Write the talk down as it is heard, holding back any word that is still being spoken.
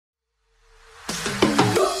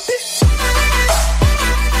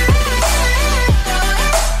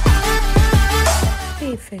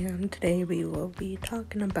fam, today we will be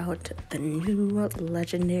talking about the new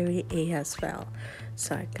legendary Asval.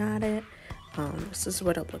 So I got it. This is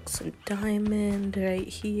what it looks in diamond right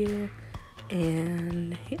here.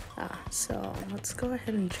 And yeah, so let's go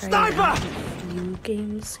ahead and try it out in a few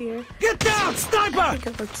games here. Get down, sniper! I think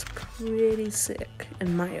it looks pretty sick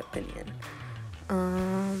in my opinion.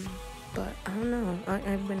 But I don't know.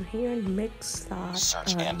 I've been hearing mixed thoughts.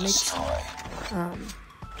 Search and destroy.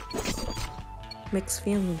 Mixed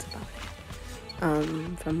feelings about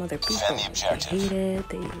it. From other people. Defend the objective. They hate it.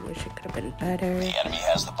 They wish it could have been better. The enemy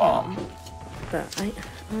has the bomb. But I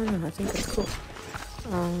don't know. I think it's cool.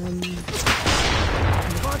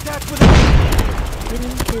 Contact with him.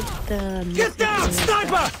 Didn't get the. Get down,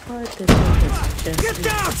 sniper! But this one is just. Get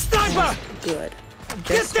down, sniper! Good.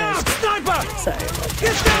 Get down, sniper! Sorry about that.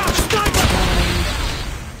 Get down, sniper!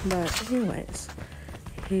 But anyways,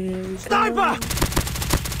 here we go. Sniper!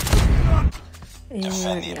 And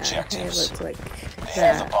Defend the yeah, objectives. it looks like They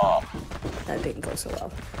have the bomb. that didn't go so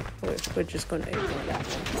well. We're just gonna ignore that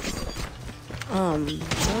one.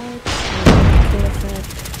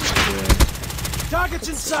 Targets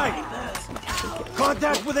in sight!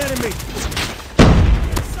 Contact with enemy!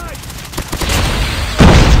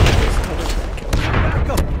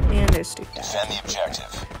 And there's two guys. Defend the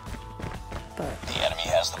objective. But The enemy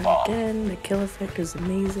has the bomb. again, the kill effect is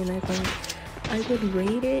amazing. I think I would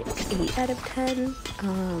rate it 8 out of 10.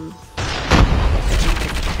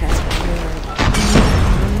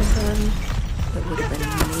 It would have been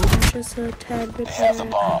maybe just a tad bit better. I don't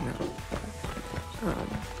know.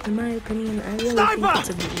 In my opinion, I really think it's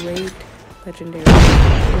a great legendary.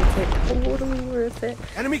 It's totally worth it.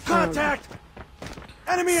 Enemy contact!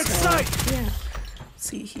 Enemy in sight! Yeah.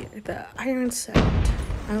 See here, the iron sight.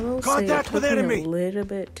 I will say it Contact took with me enemy. a little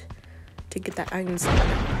bit to get that iron sight.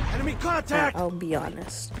 Enemy contact! I'll be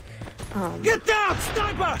honest. Get down,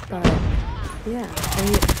 sniper! But yeah,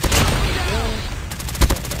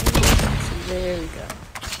 there we go.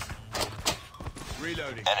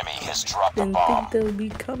 Reloading. Enemy has dropped the Didn't bomb. think they'll be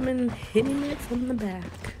coming, hitting it from the back.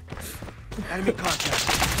 Enemy contact.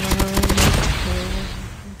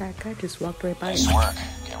 That guy just walked right by Nice me. work.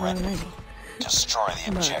 Get ready. Alrighty. Destroy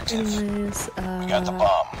the But objective. anyways, We got the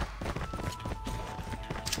bomb.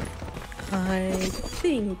 I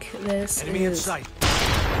think this Enemy in is sight.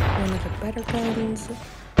 one of the better guns.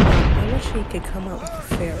 I wish he could come out with a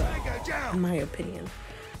Pharaoh, in my opinion.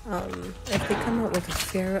 If they come out with a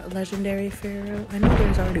Pharaoh, legendary Pharaoh, I know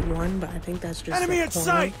there's already one, but I think that's just Enemy the in point.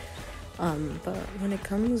 sight. But when it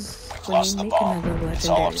comes, We've when lost you the make bomb. another It's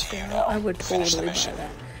all up legendary to you Pharaoh, now. I would Finish the totally buy mission.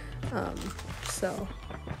 that. So.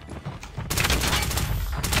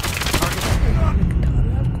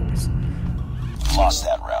 Lost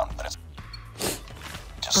that round, but it's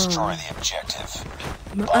destroy the objective.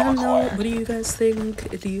 I don't know. What do you guys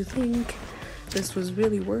think? Do you think this was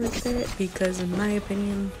really worth it? Because in my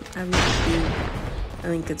opinion, I really do. I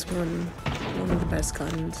think it's one of the best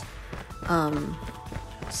guns.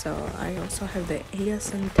 So I also have the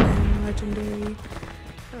ASM-10 legendary.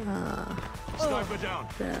 Sniper down.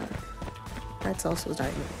 That's also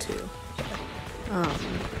diamond too.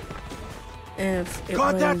 If it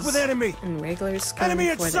Contact was with enemy. in regular skin Enemy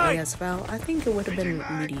in for the sight. ASVAL, I think it would have been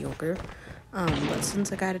mediocre. But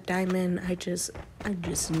since I got a diamond, I just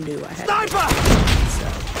knew I had Sniper! to.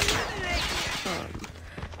 So,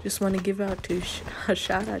 just want to give out to a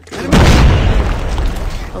shout out to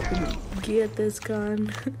helping me get this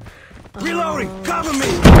gun. Reloading! Cover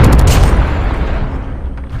me!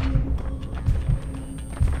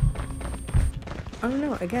 I don't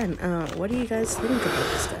know. Again, what do you guys think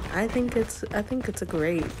about this gun? I think it's a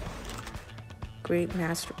great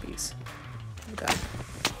masterpiece. Okay.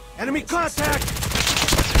 Enemy contact!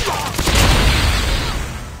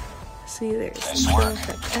 See, there's Nice the work.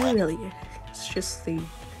 effect. I really, it's just the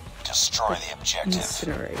Destroy the objective.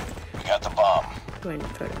 incinerate We got the bomb. right in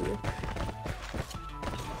front of you.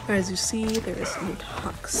 As you see, there is some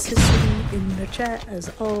toxicity in the chat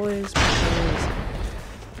as always, because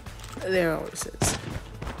there always is,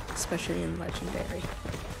 especially in legendary.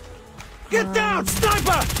 Get down,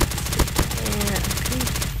 sniper! Yeah,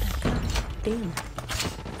 damn.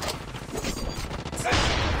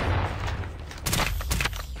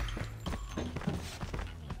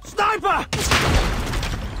 Sniper!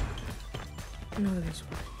 No, there's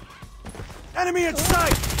one. Enemy in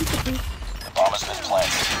sight! The bomb has been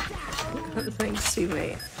planted. Thanks,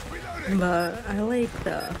 teammate. But I like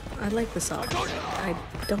the song. I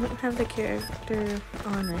don't have the character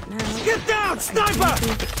on right now. Get down, I sniper!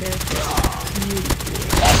 think the character is really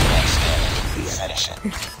cool. Last man standing. Finish it.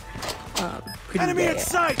 Pretty Enemy in bad.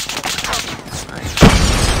 sight!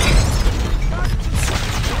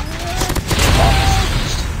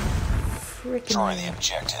 freaking Destroy the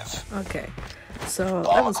objective. Okay, so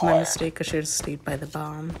that was my mistake. I should have stayed by the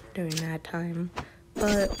bomb during that time,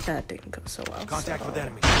 but that didn't go so well. Contact with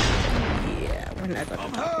enemy. Yeah, we're not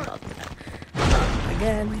gonna talk about that.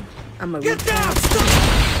 Again, I'm a role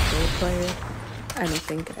player. I don't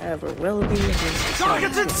think I ever will be.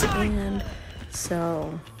 Targets in sight.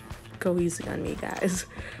 So go easy on me, guys.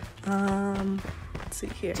 Let's see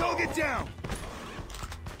here. Target down.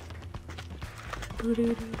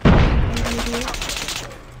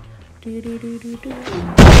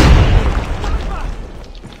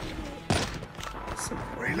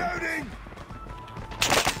 Reloading.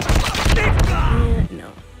 Yeah,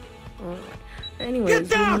 no. Anyways, get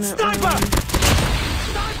down, sniper!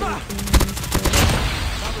 Sniper!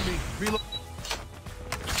 Cover me. Reload.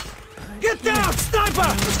 Get down, sniper!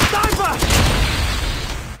 Sniper!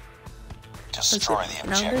 Destroy the objective.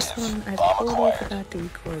 Now this one, I totally forgot to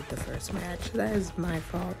record the first match. That is my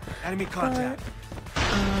fault. Enemy contact.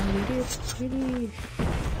 But, we did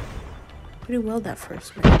pretty well that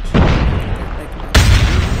first match.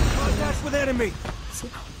 Contact with enemy.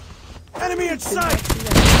 Enemy in sight.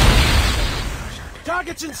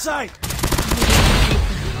 Targets in sight.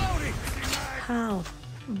 How?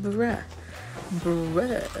 Bruh.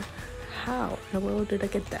 How in the world did I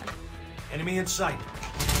get that? Enemy in sight.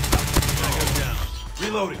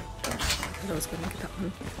 Reloading. I was gonna get that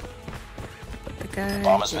one. But the guy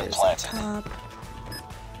Bomb is has been up planted. top.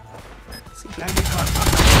 See here. Enemy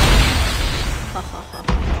contact.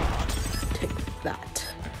 Take that.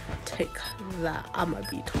 Take that. I'ma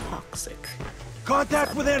be toxic.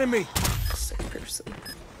 Contact with enemy. Toxic person.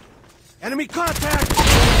 Enemy contact.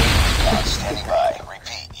 Standing by.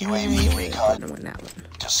 Repeat. UAV recon. Gonna win that one.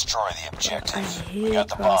 Destroy the I objective. We hate got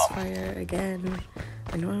the bomb. crossfire again.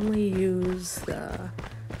 I normally use the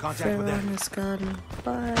Contact with enemy. Ferronis gun,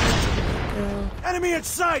 but go. Enemy in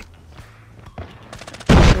sight.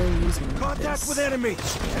 Contact with enemy.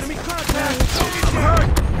 Enemy contact. I'm hurt.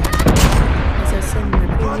 As I said in my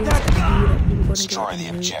previous video, we were going to Destroy get the a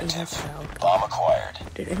new objective. ASL. Bomb acquired.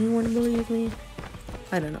 Did anyone believe me?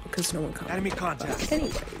 I don't know, because no one commented. Enemy contact.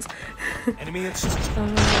 Anyways. Enemy in sight.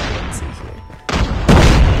 Let's see here.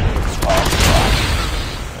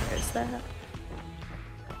 Where's that?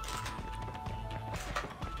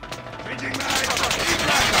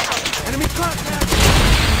 Enemy contact.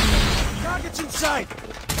 Targets in sight.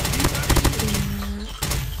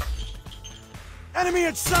 Enemy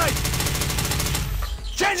in sight.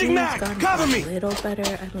 Changing mag. Cover me. A little better.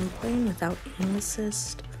 I've been playing without aim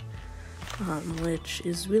assist, which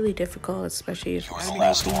is really difficult, especially if you're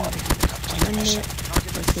unless you want to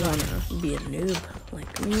be a noob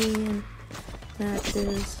like me in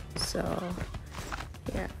matches. So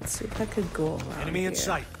yeah, let's see if I could go around. Enemy in here.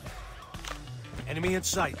 sight. Enemy in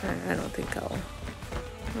sight. I don't think I'll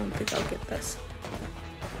get this.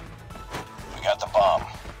 We got the bomb.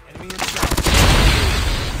 Enemy in sight.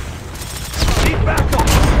 Need backup.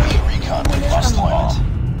 Recon. We lost one.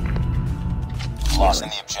 Lost in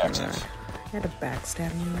the objective. You had to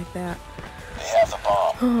backstab me like that. They have the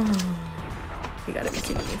bomb. You gotta be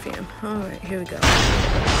kidding me, fam. Alright, here we go.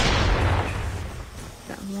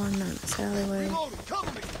 Got one on this alleyway.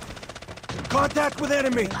 Contact with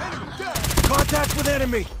enemy. Contact with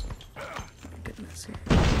enemy. Goodness, here.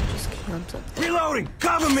 Just camps up there. Reloading.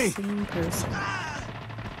 Cover me. Same person.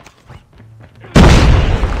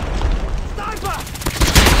 Sniper.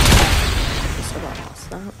 Just about lost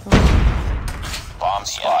that one. Bomb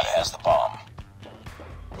spot has the bomb.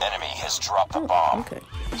 Enemy has dropped the bomb. Okay.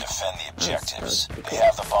 Defend the objectives. That's They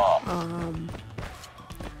have the bomb.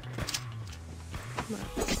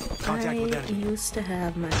 I used to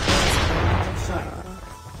have my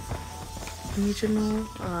regional.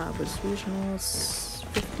 I was regional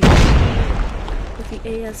 50 with the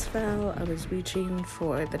ASVAL. I was reaching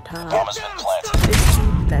for the top. Bomb has been planted.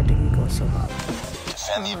 50. That didn't go so well.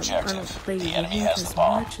 Defend the I don't objective. play The enemy Elite has the as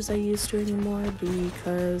bomb. much as I used to anymore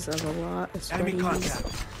because of a lot of Enemy sweaties.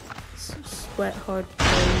 contact. Sweat hard,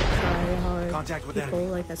 play, try hard Contact with people,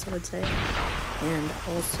 enemy. I guess I would say. And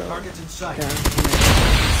also Targets in sight.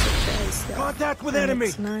 such as the Contact with enemy.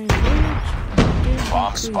 MX9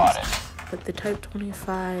 Bomb spotted. but the Type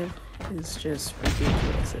 25 is just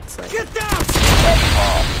ridiculous. It's like Get down.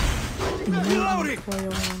 no Reloading.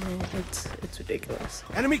 recoil on it. It's ridiculous.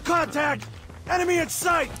 Enemy contact. Enemy in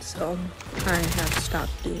sight. So I have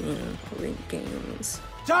stopped doing link games.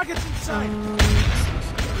 Targets in sight.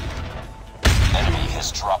 Enemy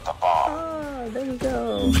has dropped the bomb. Oh, there we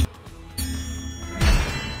go.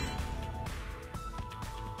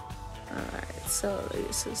 Alright, so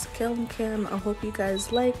this is Kill Cam. I hope you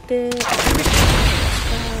guys liked it.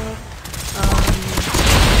 Yeah,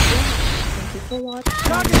 Overwatch.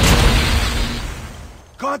 Target!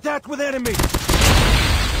 Contact with enemy!